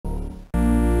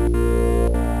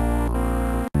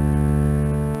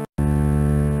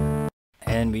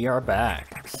And we are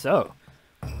back. So,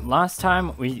 last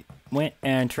time we went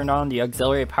and turned on the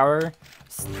auxiliary power.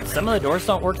 Some of the doors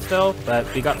don't work still, but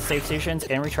we got the save stations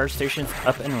and recharge stations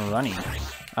up and running.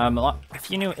 A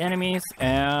few new enemies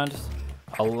and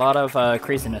a lot of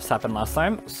craziness happened last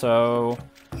time. So,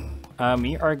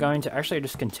 we are going to actually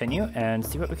just continue and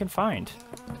see what we can find.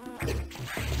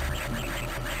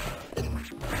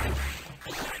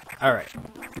 Alright.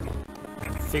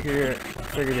 Figured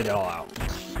it all out.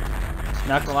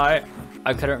 Not gonna lie,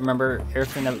 I couldn't remember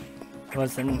everything that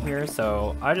was in here,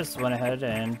 so I just went ahead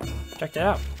and checked it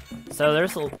out. So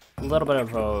there's a little bit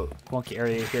of a wonky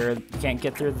area here. You can't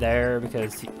get through there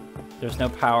because there's no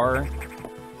power.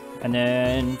 And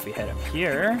then if we head up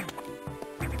here,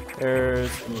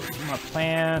 there's some more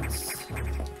plants.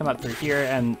 Come up through here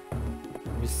and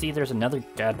you see there's another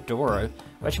dead door,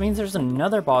 which means there's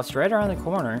another boss right around the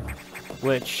corner,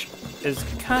 which is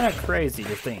kind of crazy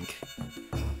to think.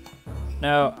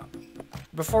 Now,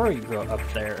 before we go up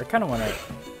there, I kind of want to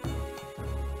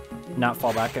not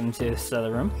fall back into this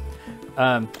other room.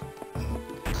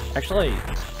 Actually,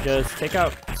 just take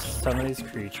out some of these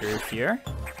creatures here,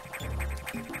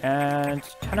 and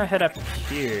kind of head up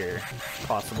here, if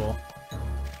possible.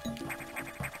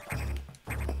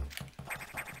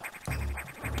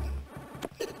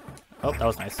 Oh, that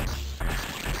was nice.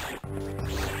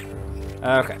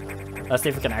 Okay, let's see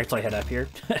if we can actually head up here.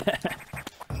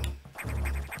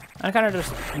 I kind of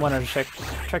just wanted to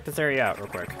check this area out real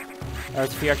quick. There's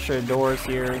a few extra doors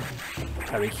here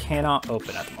that we cannot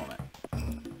open at the moment.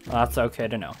 Well, that's okay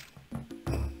to know.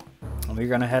 And we're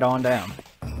gonna head on down.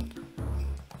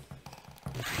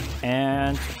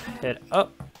 And head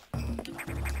up.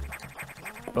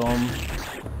 Boom.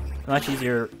 Much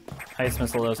easier ice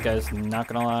missile those guys, not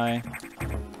gonna lie.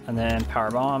 And then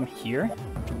power bomb here.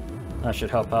 That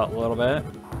should help out a little bit.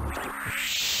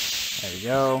 There we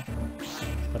go.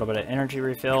 A little bit of energy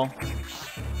refill.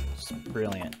 It's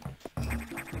brilliant.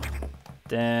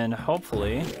 Then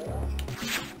hopefully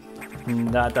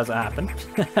that doesn't happen.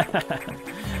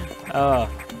 Oh,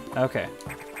 okay.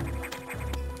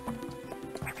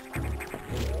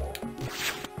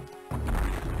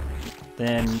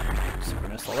 Then super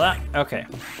missile that. Okay.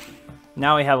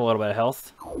 Now we have a little bit of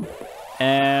health.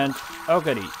 And oh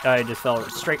goody, I just fell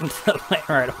straight into the plane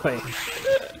right away.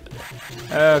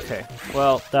 Okay,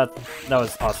 well that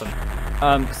was awesome.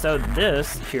 So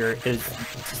this here is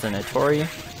just a Notori,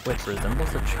 which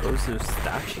resembles a Chozo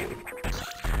statue.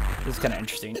 This is kind of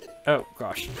interesting. Oh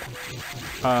gosh,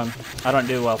 I don't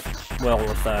do well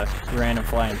with random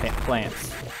flying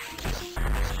plants.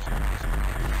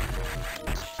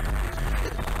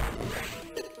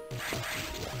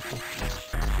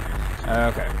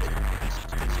 Okay.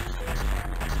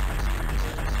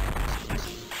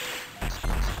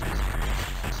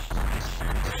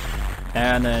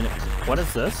 And then, what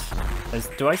is this?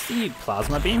 Do I see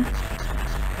plasma beam?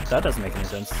 That doesn't make any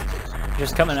sense.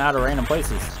 Just coming out of random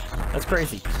places. That's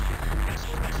crazy.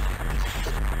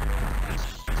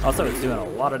 Also, it's doing a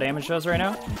lot of damage to us right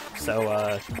now.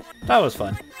 So, that was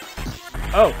fun.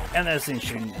 Oh, and this thing's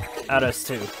shooting at us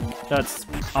too. That's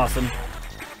awesome.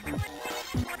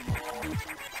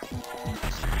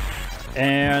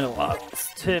 And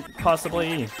lots to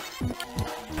possibly...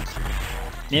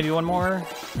 Maybe one more.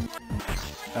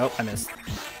 Oh, I missed.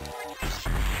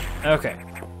 Okay,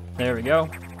 there we go.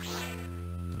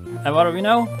 And what do we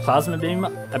know? Plasma beam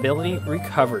ability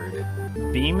recovered.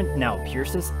 Beam now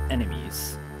pierces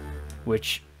enemies,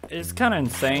 which is kind of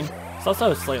insane. It's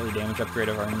also a slightly damage upgrade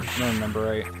if I remember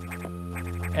right.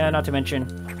 And not to mention,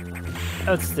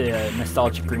 that's the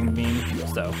nostalgic green beam,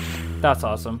 so that's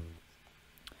awesome.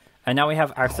 And now we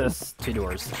have access to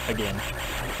doors again,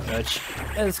 which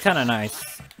is kind of nice,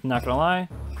 not gonna lie.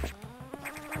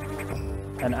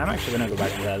 And I'm actually gonna go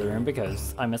back to the other room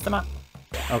because I missed the map.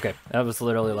 Okay, that was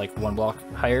literally like one block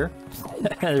higher.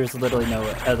 There's literally no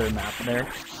other map there.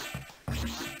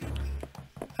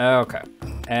 Okay,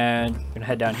 and we're gonna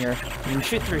head down here. We can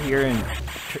shoot through here and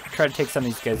try to take some of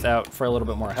these guys out for a little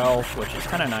bit more health, which is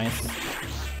kind of nice.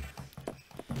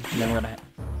 And then we're gonna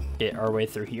get our way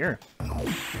through here.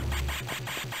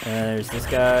 And there's this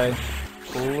guy.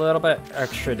 A little bit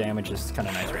extra damage is kind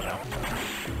of nice right now.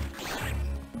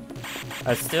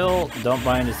 I still don't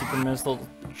mind a super missile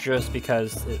just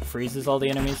because it freezes all the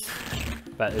enemies,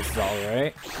 but it's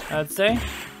alright, I'd say.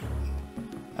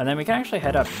 And then we can actually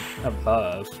head up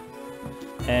above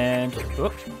and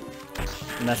whoop,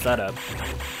 mess that up.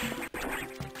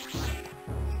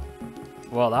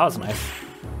 Well, that was nice.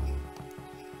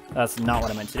 That's not what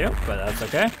I meant to do, but that's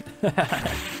okay.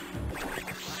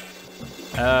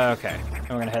 Okay, and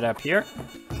we're gonna head up here,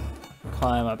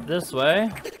 climb up this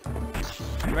way,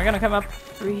 And we're gonna come up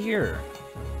through here.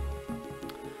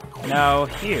 Now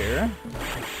here,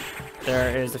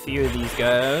 there is a few of these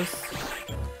guys.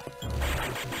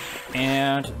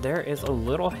 And there is a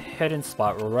little hidden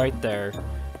spot right there.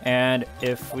 And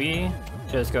if we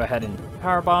just go ahead and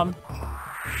power bomb,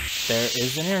 there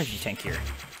is an energy tank here.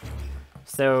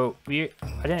 So I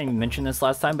didn't even mention this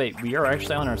last time, but we are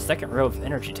actually on our second row of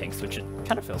energy tanks, which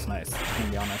kind of feels nice, to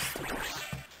be honest.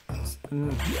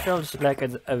 It feels like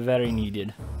it's a very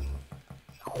needed.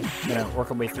 Gonna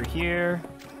work our way through here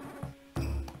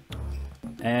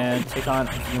and take on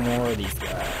a few more of these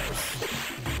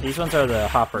guys. These ones are the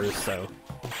hoppers, so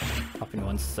hopping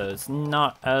ones, so it's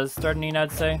not as threatening,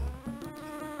 I'd say.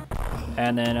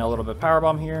 And then a little bit power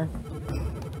bomb here.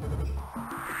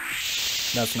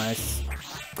 That's nice.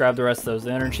 Grab the rest of those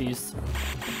energies.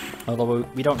 Although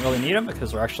we don't really need them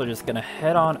because we're actually just gonna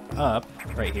head on up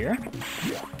right here.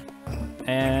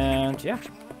 And yeah,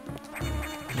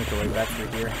 make our way back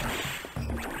through here.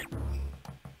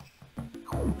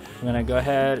 I'm gonna go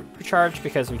ahead, recharge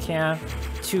because we can.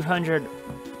 200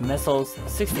 missiles,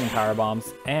 16 power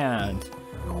bombs, and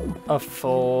a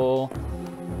full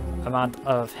amount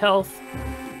of health.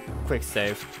 Quick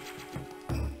save.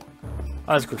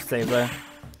 That was a quick save there.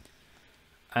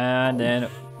 And then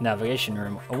navigation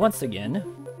room once again.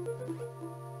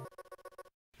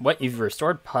 What, you've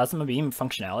restored plasma beam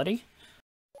functionality?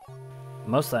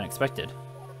 Most unexpected.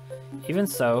 Even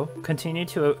so, continue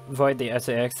to avoid the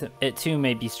SAX, it too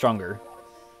may be stronger.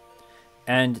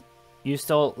 And you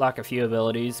still lack a few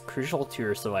abilities crucial to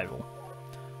your survival.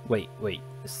 Wait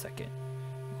a second.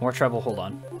 More trouble, hold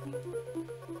on.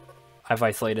 I've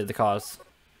isolated the cause.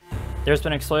 There's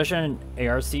been an explosion in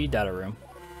ARC data room.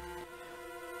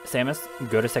 Samus,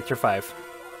 go to Sector 5.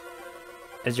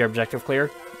 Is your objective clear?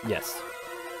 Yes.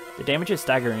 The damage is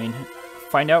staggering.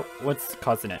 Find out what's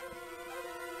causing it.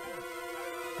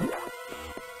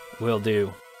 Will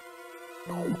do.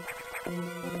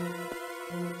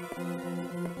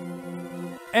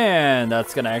 And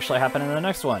that's gonna actually happen in the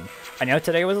next one. I know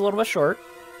today was a little bit short.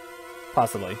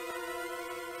 Possibly.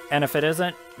 And if it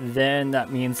isn't, then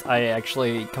that means I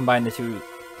actually combined the two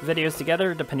videos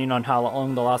together, depending on how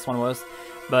long the last one was.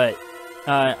 But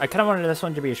I kind of wanted this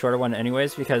one to be a shorter one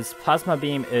anyways, because Plasma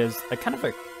Beam is a kind of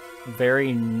a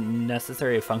very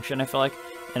necessary function, I feel like,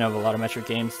 in a lot of Metroid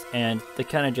games. And they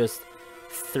kind of just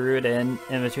threw it in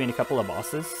between a couple of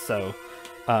bosses. So,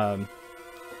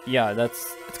 yeah,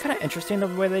 it's kind of interesting the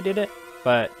way they did it.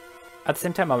 But at the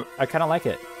same time, I kind of like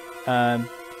it.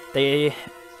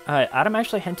 Adam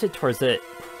actually hinted towards it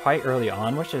quite early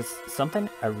on, which is something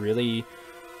I really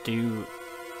do.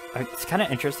 It's kind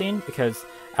of interesting because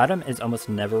Adam is almost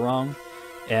never wrong,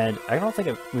 and I don't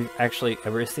think we've actually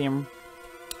ever seen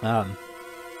him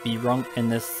be wrong in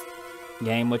this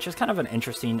game, which is kind of an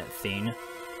interesting thing.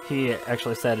 He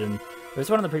actually said in it was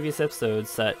one of the previous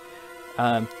episodes that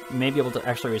may be able to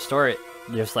actually restore it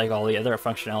just like all the other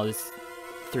functionalities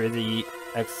through the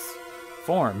X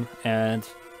form, and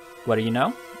what do you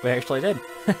know? We actually did.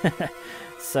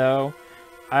 So,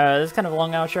 this is kind of a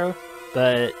long outro,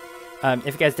 but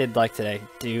if you guys did like today,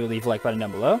 do leave a like button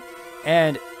down below.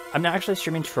 And I'm not actually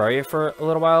streaming Terraria for a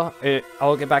little while.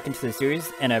 I'll get back into the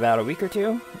series in about a week or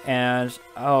two, and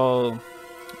I'll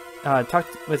talk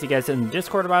with you guys in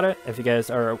Discord about it. If you guys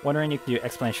are wondering, you can do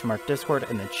exclamation mark Discord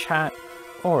in the chat,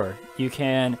 or you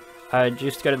can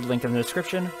just go to the link in the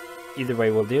description. Either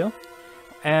way will do.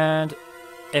 And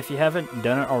if you haven't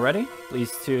done it already,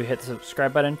 please do hit the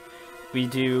subscribe button. We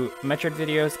do Metroid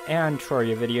videos and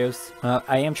Terraria videos.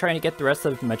 I am trying to get the rest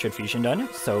of Metroid Fusion done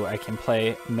so I can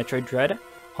play Metroid Dread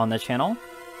on the channel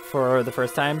for the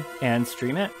first time and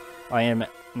stream it. I am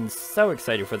so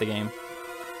excited for the game.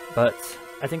 But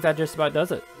I think that just about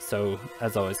does it. So,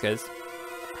 as always guys,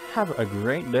 have a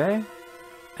great day,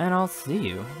 and I'll see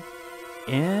you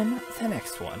in the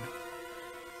next one.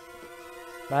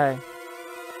 Bye.